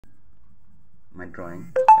my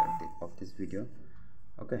drawing of this video.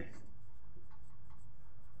 Okay,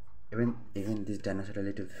 even this dinosaur a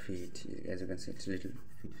little feet, as you can see, it's a little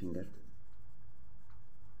feet finger,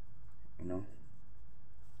 you know.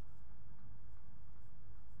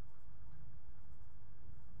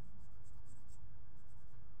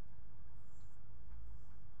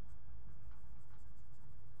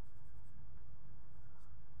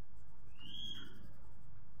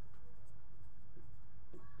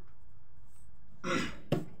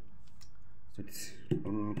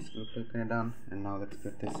 So it's kind of done, and now let's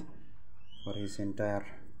get this for his entire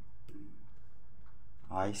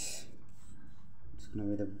eyes. It's gonna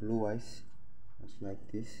be the blue eyes, just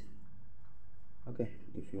like this. Okay,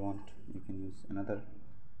 if you want, you can use another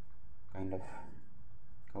kind of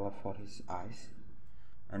color for his eyes,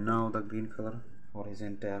 and now the green color for his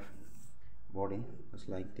entire body, just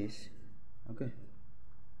like this. Okay.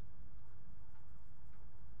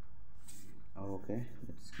 Okay,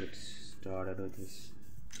 let's get started with this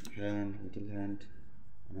hand, little hand,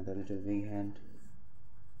 another little big hand,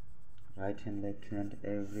 right hand, left hand,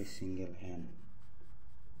 every single hand.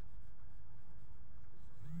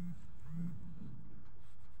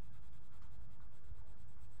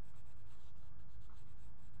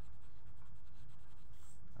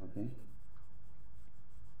 Okay.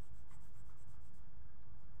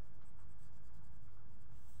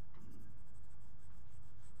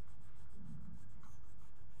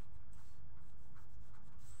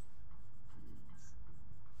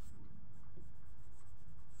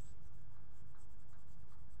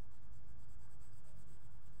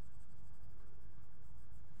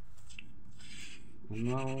 And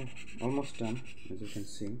now almost done, as you can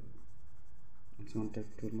see. It won't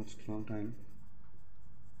take too much long time.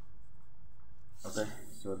 Okay,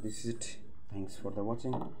 so this is it. Thanks for the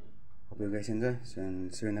watching. Hope you guys enjoy,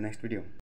 and see you in the next video.